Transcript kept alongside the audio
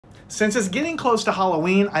Since it's getting close to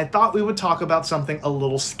Halloween, I thought we would talk about something a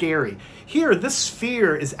little scary. Here, this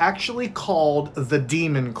sphere is actually called the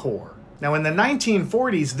demon core. Now, in the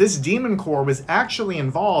 1940s, this demon core was actually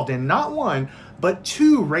involved in not one, but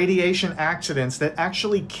two radiation accidents that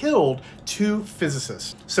actually killed two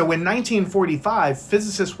physicists. So in 1945,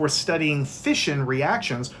 physicists were studying fission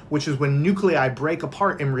reactions, which is when nuclei break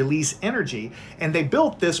apart and release energy, and they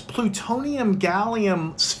built this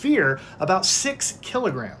plutonium-gallium sphere about 6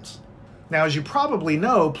 kilograms. Now, as you probably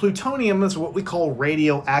know, plutonium is what we call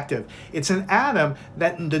radioactive. It's an atom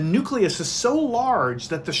that the nucleus is so large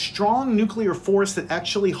that the strong nuclear force that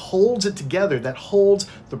actually holds it together, that holds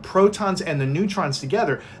the protons and the neutrons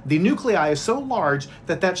together, the nuclei is so large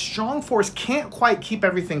that that strong force can't quite keep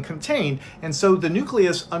everything contained, and so the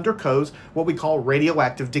nucleus undergoes what we call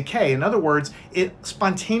radioactive decay. In other words, it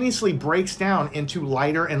spontaneously breaks down into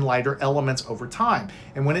lighter and lighter elements over time.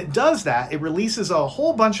 And when it does that, it releases a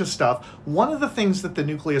whole bunch of stuff. One of the things that the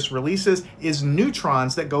nucleus releases is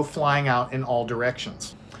neutrons that go flying out in all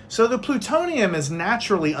directions. So the plutonium is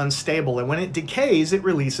naturally unstable, and when it decays, it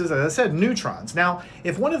releases, as I said, neutrons. Now,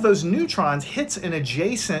 if one of those neutrons hits an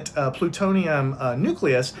adjacent plutonium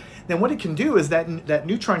nucleus, then what it can do is that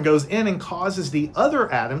neutron goes in and causes the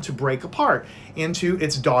other atom to break apart into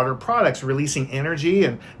its daughter products, releasing energy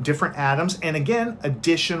and different atoms, and again,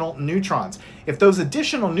 additional neutrons. If those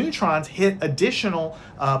additional neutrons hit additional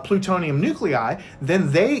plutonium nuclei,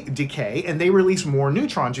 then they decay and they release more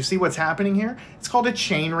neutrons. You see what's happening here? It's called a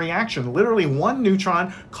chain reaction. Literally, one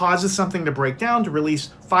neutron causes something to break down to release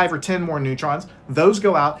 5 or 10 more neutrons. Those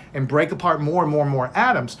go out and break apart more and more and more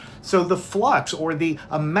atoms. So the flux, or the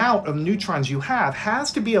amount of neutrons you have,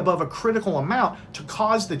 has to be above a critical amount to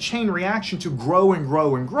cause the chain reaction to grow and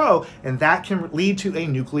grow and grow, and that can lead to a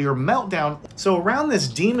nuclear meltdown. So around this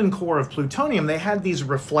demon core of plutonium, they had these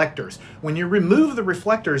reflectors. When you remove the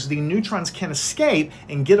reflectors, the neutrons can escape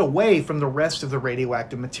and get away from the rest of the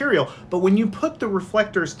radioactive material. But when you put the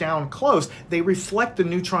reflectors down close, they reflect the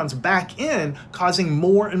neutrons back in, causing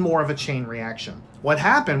more and more of a chain reaction. What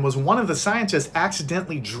happened was one of the scientists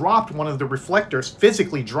accidentally dropped one of the reflectors,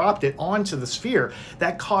 physically dropped it onto the sphere.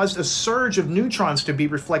 That caused a surge of neutrons to be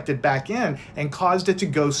reflected back in and caused it to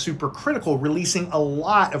go supercritical, releasing a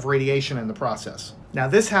lot of radiation in the process. Now,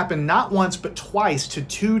 this happened not once but twice to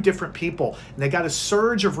 2 different people. They got a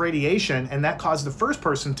surge of radiation, and that caused the first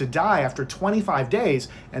person to die after 25 days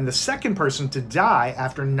and the second person to die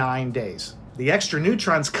after 9 days. The extra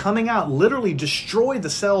neutrons coming out literally destroy the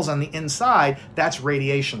cells on the inside. That's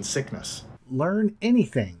radiation sickness. Learn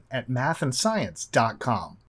anything at mathandscience.com.